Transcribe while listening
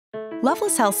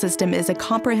Lovelace Health System is a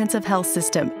comprehensive health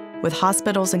system with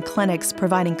hospitals and clinics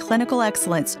providing clinical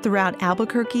excellence throughout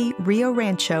Albuquerque, Rio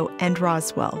Rancho, and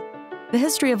Roswell. The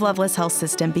history of Lovelace Health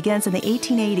System begins in the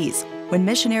 1880s when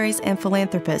missionaries and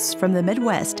philanthropists from the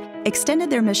Midwest extended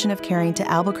their mission of caring to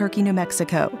Albuquerque, New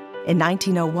Mexico. In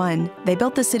 1901, they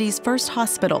built the city's first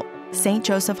hospital, St.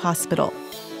 Joseph Hospital.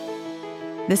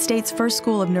 The state's first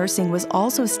school of nursing was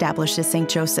also established at St.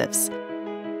 Joseph's.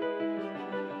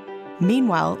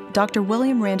 Meanwhile, Dr.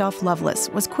 William Randolph Lovelace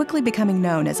was quickly becoming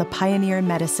known as a pioneer in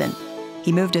medicine.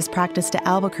 He moved his practice to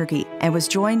Albuquerque and was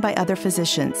joined by other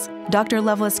physicians. Dr.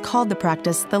 Lovelace called the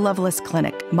practice the Lovelace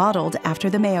Clinic, modeled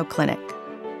after the Mayo Clinic.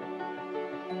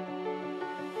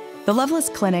 The Lovelace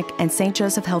Clinic and St.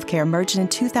 Joseph Healthcare merged in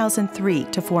 2003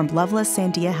 to form Lovelace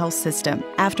Sandia Health System,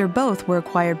 after both were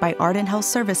acquired by Ardent Health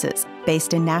Services,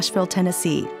 based in Nashville,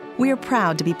 Tennessee. We are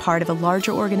proud to be part of a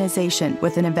larger organization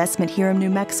with an investment here in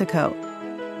New Mexico,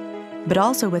 but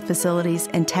also with facilities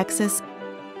in Texas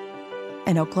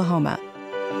and Oklahoma.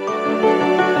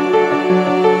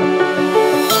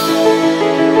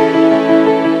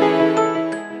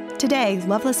 Today,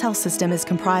 Lovelace Health System is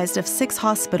comprised of 6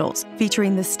 hospitals,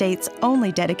 featuring the state's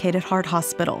only dedicated heart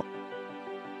hospital,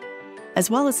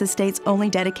 as well as the state's only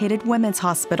dedicated women's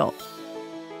hospital,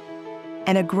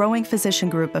 and a growing physician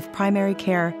group of primary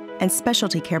care and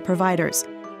specialty care providers,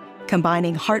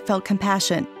 combining heartfelt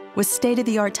compassion with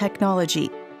state-of-the-art technology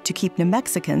to keep New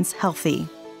Mexicans healthy.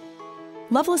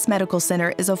 Lovelace Medical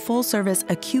Center is a full-service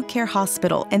acute care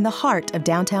hospital in the heart of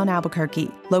downtown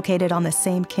Albuquerque. Located on the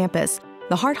same campus,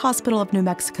 the Heart Hospital of New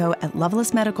Mexico at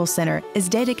Lovelace Medical Center is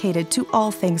dedicated to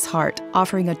all things heart,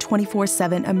 offering a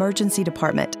 24/7 emergency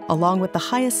department, along with the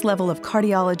highest level of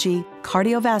cardiology,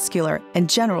 cardiovascular, and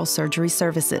general surgery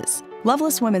services.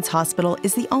 Lovelace Women's Hospital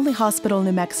is the only hospital in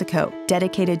New Mexico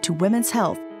dedicated to women's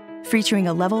health, featuring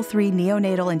a Level 3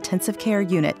 neonatal intensive care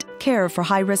unit, care for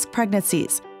high-risk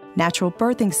pregnancies, natural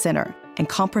birthing center, and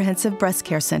comprehensive breast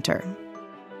care center.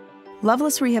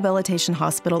 Lovelace Rehabilitation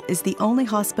Hospital is the only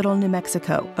hospital in New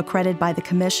Mexico accredited by the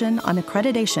Commission on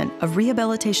Accreditation of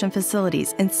Rehabilitation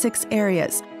Facilities in 6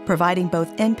 areas, providing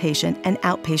both inpatient and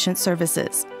outpatient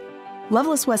services.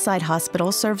 Lovelace Westside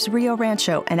Hospital serves Rio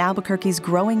Rancho and Albuquerque's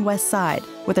growing West Side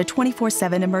with a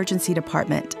 24/7 emergency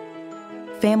department,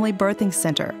 family birthing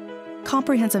center,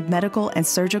 comprehensive medical and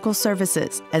surgical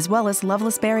services, as well as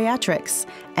Lovelace Bariatrics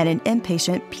and an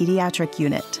inpatient pediatric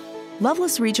unit.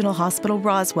 Lovelace Regional Hospital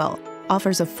Roswell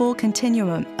offers a full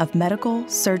continuum of medical,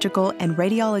 surgical, and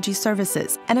radiology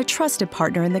services and a trusted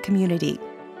partner in the community.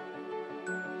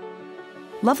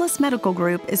 Lovelace Medical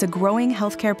Group is a growing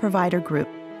healthcare provider group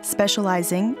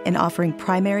specializing in offering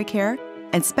primary care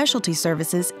and specialty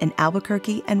services in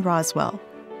Albuquerque and Roswell.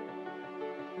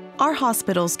 Our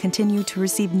hospitals continue to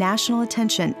receive national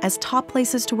attention as top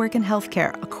places to work in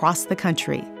healthcare across the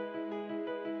country.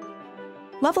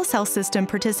 Lovelace Health System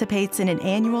participates in an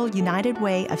annual United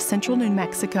Way of Central New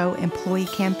Mexico employee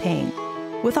campaign.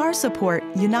 With our support,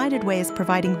 United Way is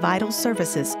providing vital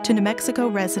services to New Mexico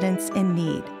residents in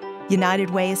need.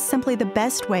 United Way is simply the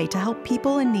best way to help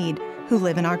people in need who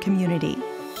live in our community.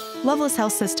 Lovelace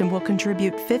Health System will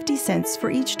contribute 50 cents for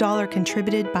each dollar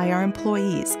contributed by our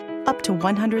employees, up to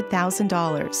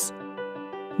 $100,000.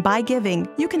 By giving,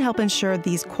 you can help ensure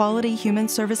these quality human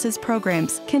services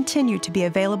programs continue to be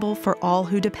available for all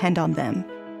who depend on them.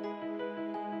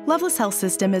 Lovelace Health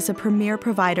System is a premier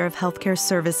provider of healthcare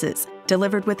services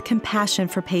delivered with compassion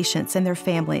for patients and their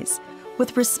families,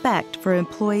 with respect for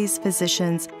employees,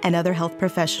 physicians, and other health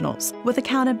professionals, with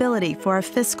accountability for our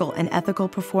fiscal and ethical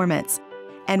performance,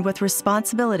 and with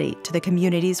responsibility to the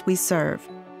communities we serve.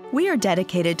 We are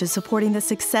dedicated to supporting the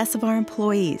success of our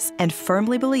employees and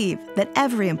firmly believe that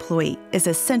every employee is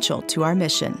essential to our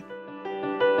mission.